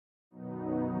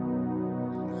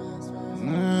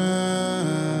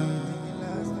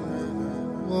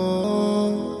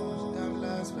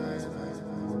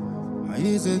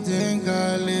used to think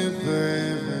I'd live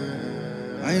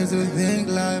forever. I used to think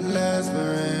life lasts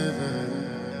forever.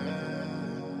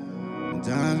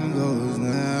 Time goes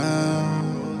now.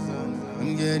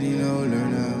 I'm getting older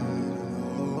now.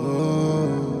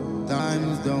 Oh,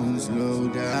 times don't slow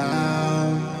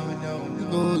down.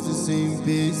 It goes the same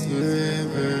pace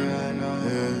forever.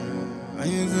 Yeah. I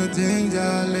used to think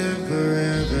I'd live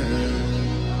forever.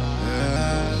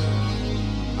 Yeah.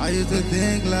 I used to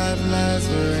think life lasts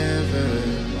forever.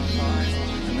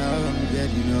 And now I'm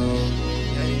getting old.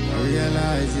 I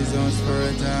realize it's only for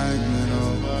a time, you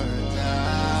know.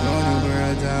 It's only for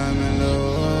a time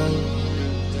alone.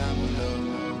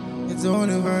 It's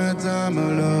only for a time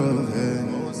of love,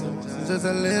 yeah. It's just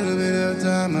a little bit of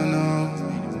time, I know.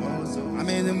 I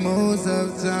made the most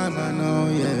of time, I know,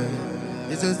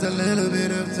 yeah. It's just a little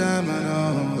bit of time, I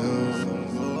know.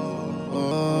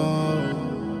 Oh,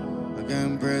 I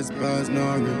can't press pause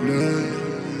nor replay.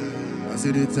 I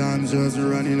see the time just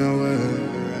running away.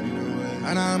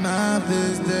 And I'm half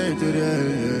this day today,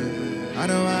 yeah. I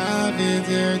know I have it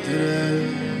here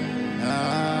today.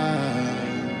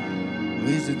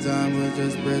 Wish the time would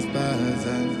just press pause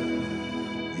and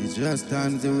it's just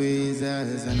time to ease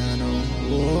us. And I know,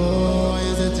 oh, I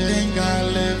used to think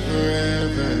I'd live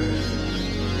forever.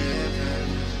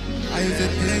 I used to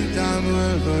think time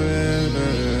would forever.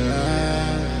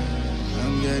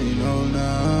 I'm getting old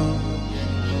now.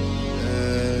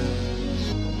 Yeah.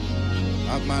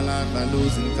 Of my life, I'm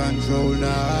losing control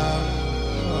now.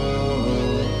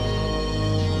 Oh.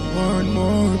 More and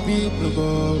more people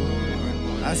go.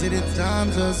 I see the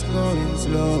time just going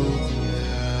slow.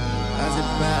 As it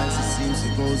passes, it seems to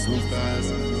go so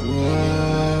fast.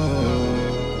 Whoa,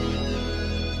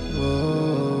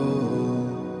 whoa.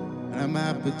 And I'm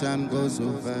happy time goes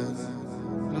so fast.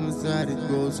 And I'm sad it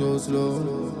goes so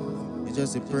slow. It's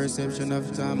just a perception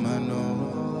of time, I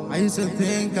know. I used to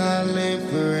think I'd live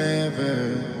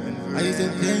forever. I used to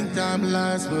think time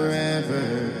lasts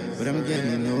forever. But I'm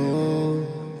getting old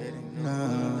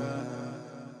now.